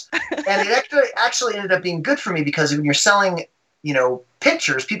ourselves. And it actually ended up being good for me because when you're selling,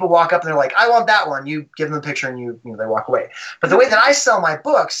 pictures, people walk up and they're like, I want that one. You give them a picture and they walk away. But the way that I sell my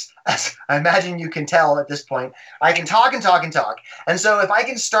books, as I imagine you can tell at this point, I can talk and talk and talk. And so if I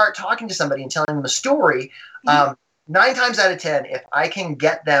can start talking to somebody and telling them a story, 9 times out of 10, if I can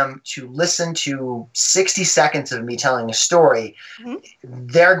get them to listen to 60 seconds of me telling a story,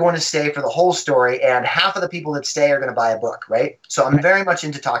 they're going to stay for the whole story. And half of the people that stay are going to buy a book, right? So I'm very much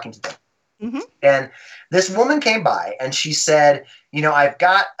into talking to them. Mm-hmm. And this woman came by and she said, I've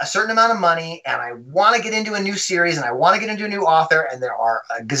got a certain amount of money and I want to get into a new series and I want to get into a new author, and there are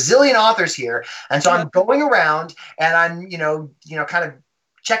a gazillion authors here. And so I'm going around and I'm, kind of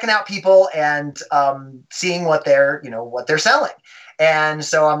checking out people and seeing what they're selling. And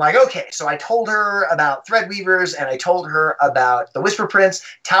so I'm like, okay. So I told her about Threadweavers and I told her about the Whisper Prince.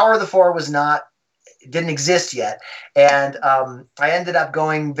 Tower of the Four didn't exist yet. And I ended up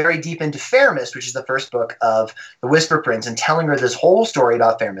going very deep into Fair Mist, which is the first book of the Whisper Prince, and telling her this whole story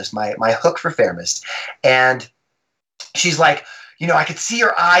about Fair Mist, my hook for Fair Mist. And she's like, I could see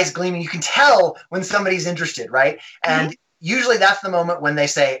her eyes gleaming. You can tell when somebody's interested, right? And usually that's the moment when they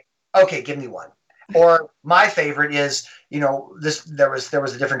say, okay, give me one. Or my favorite is, there was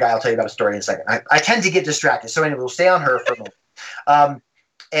a different guy. I'll tell you about a story in a second. I tend to get distracted. So anyway, we'll stay on her for a moment.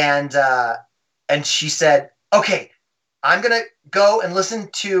 And she said, okay, I'm going to go and listen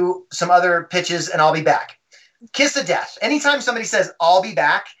to some other pitches and I'll be back. Kiss of death. Anytime somebody says, I'll be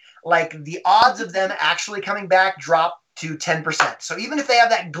back, like the odds of them actually coming back drop to 10%. So even if they have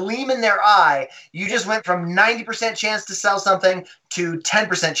that gleam in their eye, you just went from 90% chance to sell something to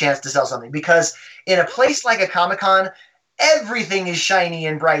 10% chance to sell something. Because in a place like a Comic-Con, everything is shiny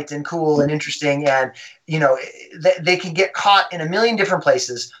and bright and cool and interesting. And, they can get caught in a million different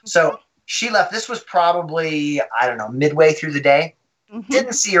places. So she left. This was probably, I don't know, midway through the day.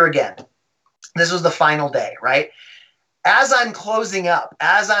 Didn't see her again. This was the final day, right? As I'm closing up,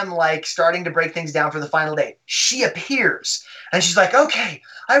 as I'm like starting to break things down for the final day, she appears and she's like, okay,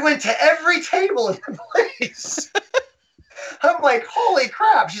 I went to every table in the place. I'm like, holy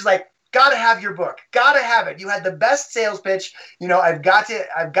crap. She's like, gotta have your book. Gotta have it. You had the best sales pitch. I've got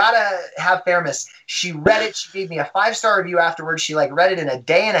to have Fair Mist. She read it. She gave me a 5-star review afterwards. She read it in a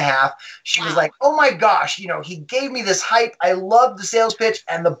day and a half. She was like, oh my gosh, he gave me this hype. I loved the sales pitch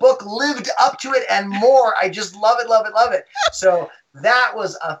and the book lived up to it and more. I just love it, love it, love it. So that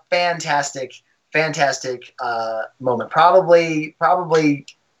was a fantastic moment. Probably,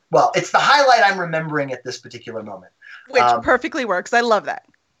 well, it's the highlight I'm remembering at this particular moment. Which perfectly works. I love that.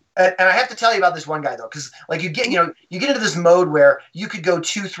 And I have to tell you about this one guy though, because you get into this mode where you could go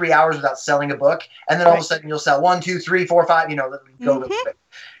 2-3 hours without selling a book, and then all of a sudden you'll sell 1, 2, 3, 4, 5. Go really quick.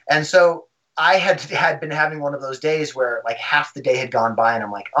 And so I had been having one of those days where half the day had gone by, and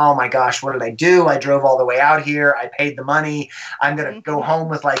I'm like, oh my gosh, what did I do? I drove all the way out here. I paid the money. I'm gonna go home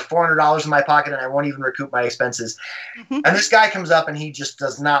with $400 in my pocket, and I won't even recoup my expenses. And this guy comes up, and he just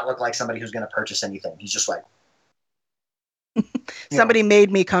does not look like somebody who's going to purchase anything. He's just like. Somebody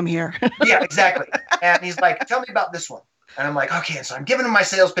made me come here. Yeah, exactly. And he's like, tell me about this one. And I'm like, okay. And so I'm giving him my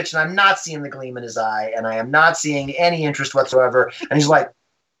sales pitch and I'm not seeing the gleam in his eye and I am not seeing any interest whatsoever. And he's like,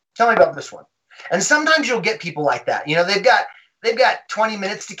 tell me about this one. And sometimes you'll get people like that. They've got 20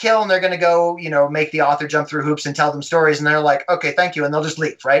 minutes to kill and they're going to go, make the author jump through hoops and tell them stories. And they're like, okay, thank you. And they'll just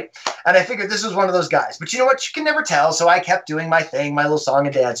leave. Right. And I figured this was one of those guys, but you know what? You can never tell. So I kept doing my thing, my little song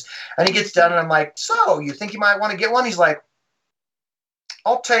and dance. And he gets done and I'm like, so you think you might want to get one? He's like,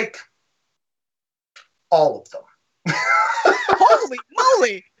 I'll take all of them. Holy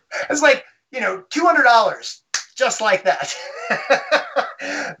moly. It's like, $200, just like that.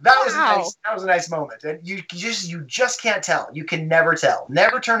 That was a nice moment. And you just can't tell. You can never tell.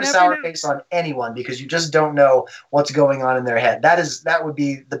 Never turn a sour face on anyone because you just don't know what's going on in their head. That would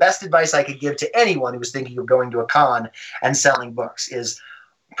be the best advice I could give to anyone who was thinking of going to a con and selling books is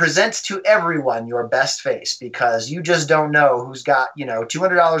present to everyone your best face because you just don't know who's got,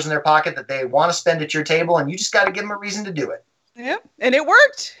 $200 in their pocket that they want to spend at your table, and you just got to give them a reason to do it. Yeah, and it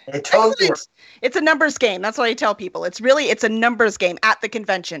worked. It totally worked. It's a numbers game. That's what I tell people. It's a numbers game at the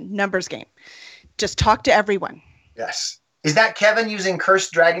convention. Numbers game. Just talk to everyone. Yes. Is that Kevin using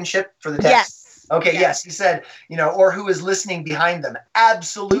Cursed Dragon Ship for the text? Yes. Okay, yes. He said, or who is listening behind them.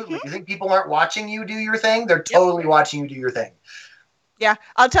 Absolutely. You think people aren't watching you do your thing? They're totally watching you do your thing. Yeah,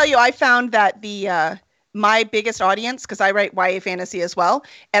 I'll tell you, I found that my biggest audience, because I write YA fantasy as well,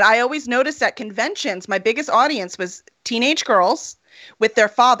 and I always noticed at conventions, my biggest audience was teenage girls with their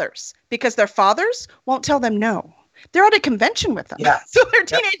fathers, because their fathers won't tell them no. They're at a convention with them. Yeah. So their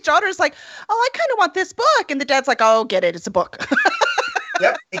teenage daughter's like, oh, I kind of want this book. And the dad's like, oh, get it. It's a book.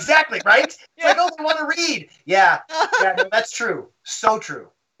 Yep, exactly, right? It's like, oh, they want to read. Yeah, no, that's true. So true.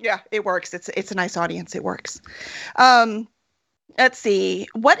 Yeah, it works. It's a nice audience. It works. Let's see.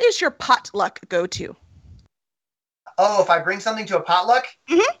 What is your potluck go-to? Oh, if I bring something to a potluck?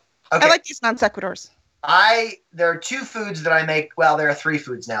 Mm-hmm. Okay. I like these non sequiturs. There are 2 foods that I make. Well, there are 3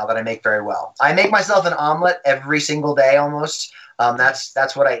 foods now that I make very well. I make myself an omelet every single day almost.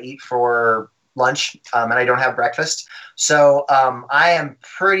 That's what I eat for lunch, and I don't have breakfast. So I am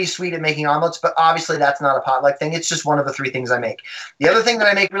pretty sweet at making omelets, but obviously that's not a potluck thing. It's just one of the 3 things I make. The other thing that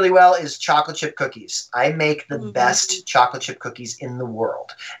I make really well is chocolate chip cookies. I make the best chocolate chip cookies in the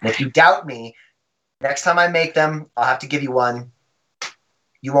world. And if you doubt me, next time I make them, I'll have to give you one.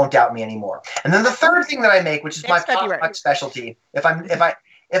 You won't doubt me anymore. And then the third thing that I make, which is my potluck specialty, if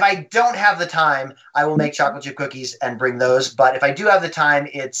I don't have the time, I will make chocolate chip cookies and bring those. But if I do have the time,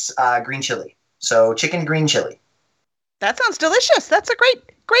 it's green chili. So chicken green chili. That sounds delicious. That's a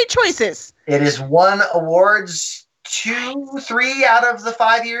great choices. It has won awards 2, 3 out of the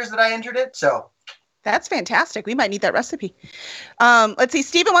 5 years that I entered it. So that's fantastic. We might need that recipe. Let's see.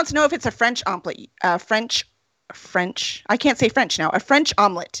 Stephen wants to know if it's a French omelet. French. I can't say French now. A French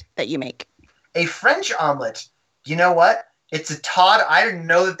omelet that you make. A French omelet. You know what? It's a Todd. I didn't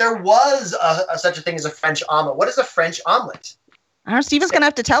know that there was such a thing as a French omelet. What is a French omelet? I don't know. Stephen's going to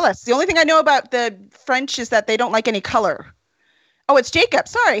have to tell us. The only thing I know about the French is that they don't like any color. Oh, it's Jacob.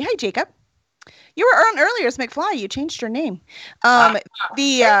 Sorry. Hi, Jacob. You were on earlier as McFly. You changed your name. All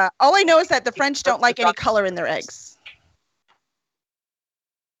I know is that the French don't like any color in their eggs.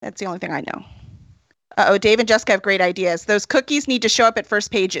 That's the only thing I know. Uh-oh, Dave and Jessica have great ideas. Those cookies need to show up at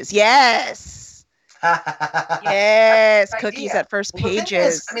first pages. Yes. Yes, cookies at first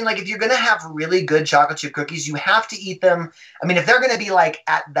pages. Like if you're going to have really good chocolate chip cookies, you have to eat them. I mean, if they're going to be like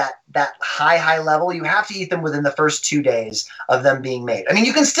at that high level, you have to eat them within the first 2 days of them being made. I mean,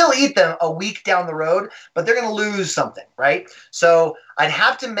 you can still eat them a week down the road, but they're going to lose something, right? So I'd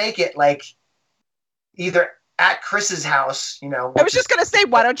have to make it like either at Chris's house, I was just going to say,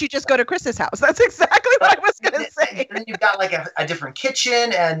 why don't you just go to Chris's house? That's exactly what I was going to say. And then you've got like a different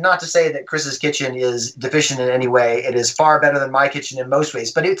kitchen, and not to say that Chris's kitchen is deficient in any way. It is far better than my kitchen in most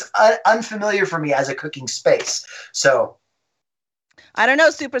ways, but it's unfamiliar for me as a cooking space. So I don't know,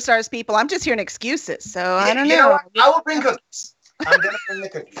 superstars people. I'm just hearing excuses. So I don't know. I will bring cookies. I'm going to bring the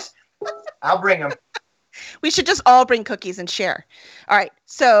cookies. I'll bring them. We should just all bring cookies and share. All right.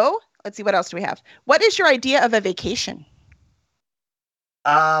 So let's see. What else do we have? What is your idea of a vacation?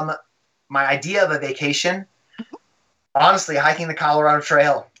 My idea of a vacation, honestly, hiking the Colorado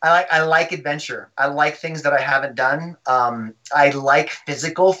Trail. I like adventure. I like things that I haven't done. I like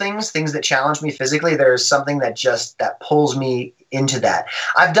physical things that challenge me physically. There's something that pulls me into that.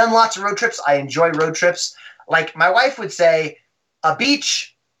 I've done lots of road trips. I enjoy road trips. Like my wife would say, a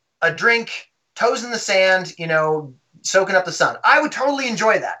beach, a drink, toes in the sand, soaking up the sun. I would totally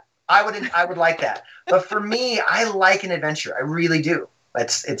enjoy that. I would like that. But for me, I like an adventure. I really do.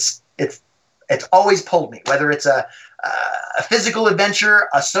 It's always pulled me, whether it's a physical adventure,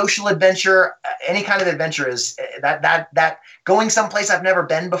 a social adventure, any kind of adventure is that going someplace I've never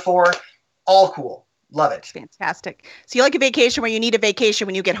been before. All cool. Love it. Fantastic. So you like a vacation where you need a vacation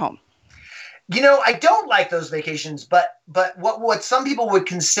when you get home? I don't like those vacations, but what some people would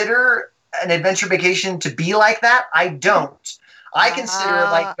consider an adventure vacation to be like that, I don't. I consider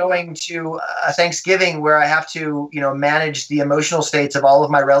like going to a Thanksgiving where I have to, manage the emotional states of all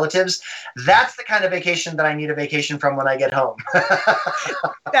of my relatives. That's the kind of vacation that I need a vacation from when I get home.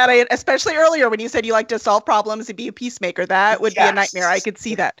 Especially earlier when you said you like to solve problems and be a peacemaker, that would be a nightmare. I could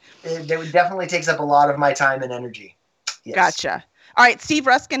see that. It definitely takes up a lot of my time and energy. Yes. Gotcha. All right. Steve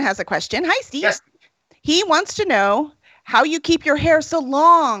Ruskin has a question. Hi, Steve. Yes. He wants to know how you keep your hair so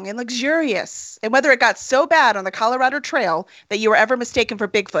long and luxurious, and whether it got so bad on the Colorado Trail that you were ever mistaken for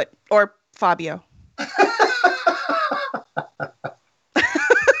Bigfoot or Fabio.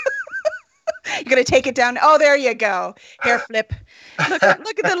 You're going to take it down. Oh, there you go. Hair flip. Look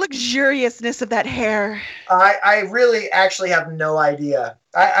at the luxuriousness of that hair. I really actually have no idea.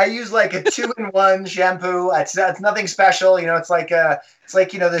 I use like a 2-in-1 shampoo. It's nothing special. It's like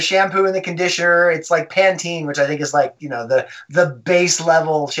the shampoo and the conditioner. It's like Pantene, which I think is like, the base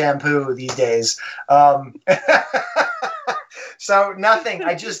level shampoo these days. So nothing.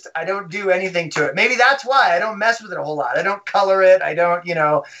 I don't do anything to it. Maybe that's why I don't mess with it a whole lot. I don't color it. I don't,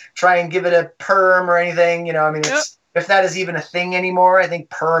 try and give it a perm or anything. If that is even a thing anymore. I think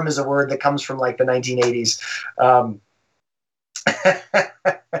perm is a word that comes from like the 1980s.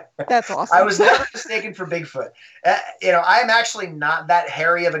 That's awesome. I was never mistaken for Bigfoot. I'm actually not that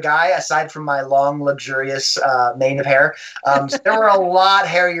hairy of a guy, aside from my long, luxurious mane of hair. There were a lot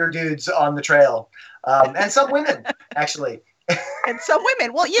hairier dudes on the trail, and some women, actually. And some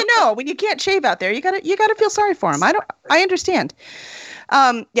women. Well, when you can't shave out there, you gotta feel sorry for them. I understand.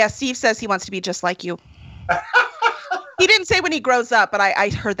 Steve says he wants to be just like you. He didn't say when he grows up, but I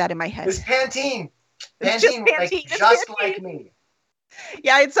heard that in my head. It's Pantene. Pantene, like me.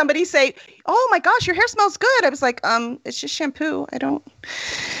 Yeah, I had somebody say, "Oh my gosh, your hair smells good." I was like, it's just shampoo. I don't.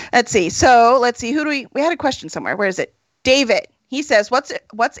 Let's see. So let's see. Who do we had a question somewhere. Where is it? David. He says, "What's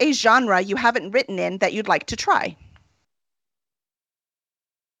a genre you haven't written in that you'd like to try?"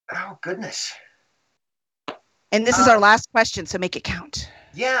 Oh goodness. And this is our last question, so make it count.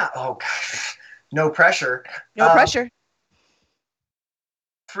 Yeah. Oh gosh. No pressure. No pressure.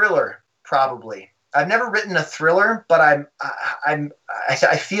 Thriller, probably. I've never written a thriller, but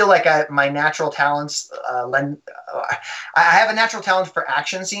I feel like my natural talents lend. I have a natural talent for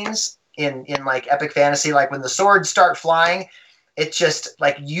action scenes in like epic fantasy. Like when the swords start flying, it's just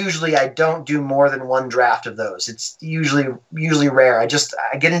like usually I don't do more than one draft of those. It's usually rare. I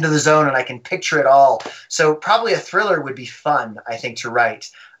get into the zone and I can picture it all. So probably a thriller would be fun, I think, to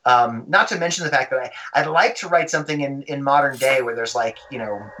write. Not to mention the fact that I'd like to write something in modern day where there's like,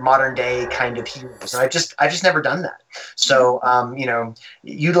 modern day kind of heroes. And I've just never done that. So,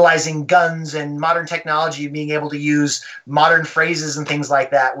 utilizing guns and modern technology, being able to use modern phrases and things like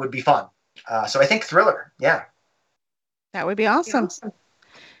that would be fun. So I think thriller. Yeah. That would be awesome.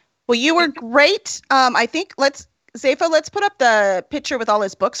 Well, you were great. I think Zepho, let's put up the picture with all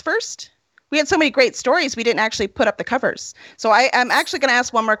his books first. We had so many great stories, we didn't actually put up the covers. So I'm actually going to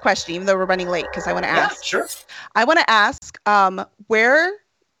ask one more question, even though we're running late, because I want to ask. Yeah, sure. I want to ask, how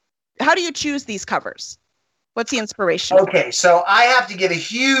do you choose these covers? What's the inspiration? Okay, so I have to give a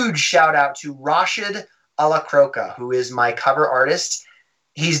huge shout out to Rashid Alacroca, who is my cover artist.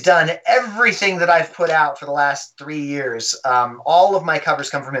 He's done everything that I've put out for the last 3 years. All of my covers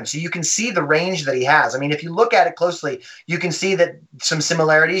come from him. So you can see the range that he has. I mean, if you look at it closely, you can see that some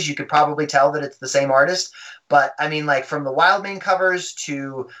similarities. You could probably tell that it's the same artist. But I mean, like from the Wildmane covers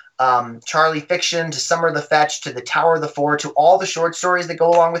to Charlie Fiction to Summer of the Fetch to the Tower of the Four to all the short stories that go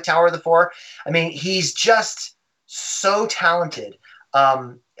along with Tower of the Four. I mean, he's just so talented.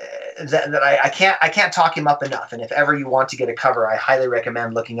 That I can't talk him up enough. And if ever you want to get a cover, I highly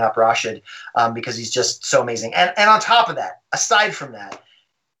recommend looking up Rashid because he's just so amazing. And on top of that, aside from that,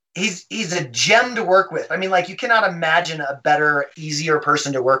 he's a gem to work with. I mean, like you cannot imagine a better, easier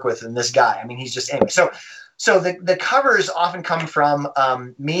person to work with than this guy. I mean, he's just anyway. So the covers often come from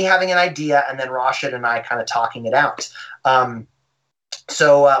me having an idea and then Rashid and I kind of talking it out.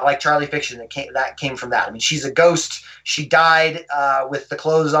 So like Charlie Fiction, that came from that. I mean, she's a ghost. She died with the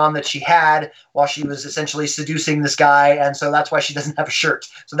clothes on that she had while she was essentially seducing this guy, and so that's why she doesn't have a shirt.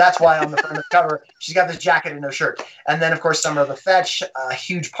 So that's why on the front of the cover, she's got this jacket and no shirt. And then, of course, Summer of the Fetch, a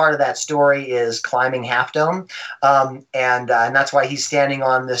huge part of that story is climbing Half Dome, and that's why he's standing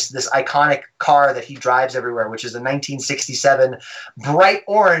on this iconic car that he drives everywhere, which is a 1967 bright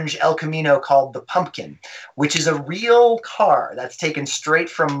orange El Camino called the Pumpkin, which is a real car that's taken straight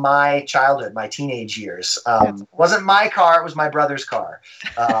from my childhood, my teenage years. Wasn't my car, it was my brother's car.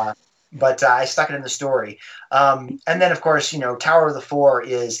 But I stuck it in the story. And then, of course, Tower of the Four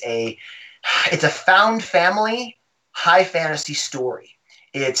it's a found family, high fantasy story.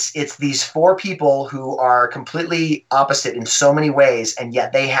 It's these four people who are completely opposite in so many ways, and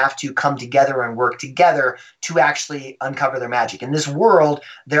yet they have to come together and work together to actually uncover their magic. In this world,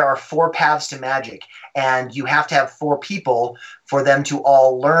 there are four paths to magic, and you have to have four people for them to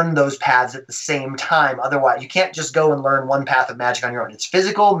all learn those paths at the same time. Otherwise, you can't just go and learn one path of magic on your own. It's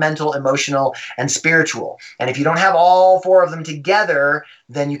physical, mental, emotional, and spiritual. And if you don't have all four of them together,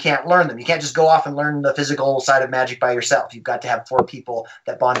 then you can't learn them. You can't just go off and learn the physical side of magic by yourself. You've got to have four people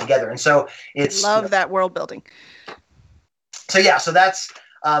that bond together. And so it's that world building. So yeah, so that's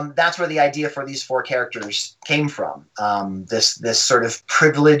where the idea for these four characters came from. This sort of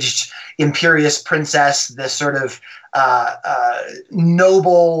privileged, imperious princess, this sort of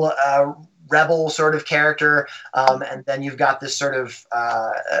noble rebel sort of character, and then you've got this sort of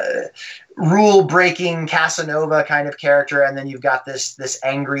rule-breaking Casanova kind of character, and then you've got this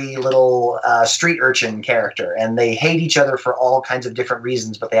angry little street urchin character, and they hate each other for all kinds of different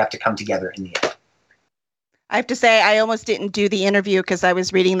reasons, but they have to come together in the end. I have to say, I almost didn't do the interview because I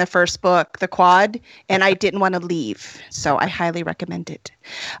was reading the first book, The Quad, and I didn't want to leave. So I highly recommend it.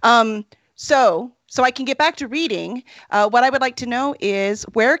 So I can get back to reading. What I would like to know is,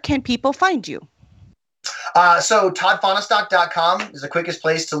 where can people find you? So toddfahnestock.com is the quickest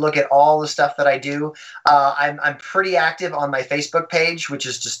place to look at all the stuff that I do. I'm pretty active on my Facebook page, which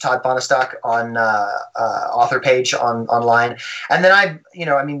is just Todd Fahnestock on author page online. And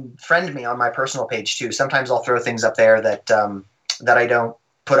then friend me on my personal page too. Sometimes I'll throw things up there that I don't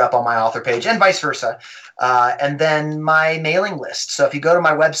put up on my author page, and vice versa. And then my mailing list. So if you go to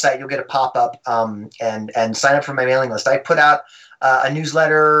my website, you'll get a pop-up and sign up for my mailing list. I put out a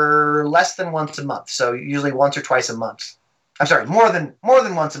newsletter less than once a month, so usually once or twice a month. I'm sorry, more than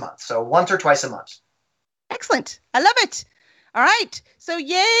once a month. So once or twice a month. Excellent. I love it. All right. So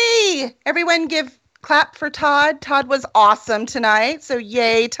yay. Everyone give clap for Todd. Todd was awesome tonight. So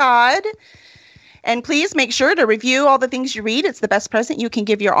yay, Todd. And please make sure to review all the things you read. It's the best present you can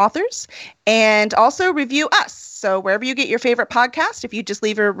give your authors. And also review us. So wherever you get your favorite podcast, if you just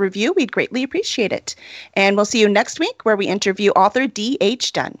leave a review, we'd greatly appreciate it. And we'll see you next week where we interview author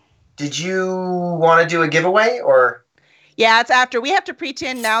D.H. Dunn. Did you want to do a giveaway or? Yeah, it's after. We have to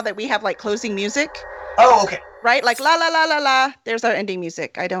pretend now that we have like closing music. Oh, okay. Right? Like la la la la la. There's our ending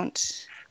music. I don't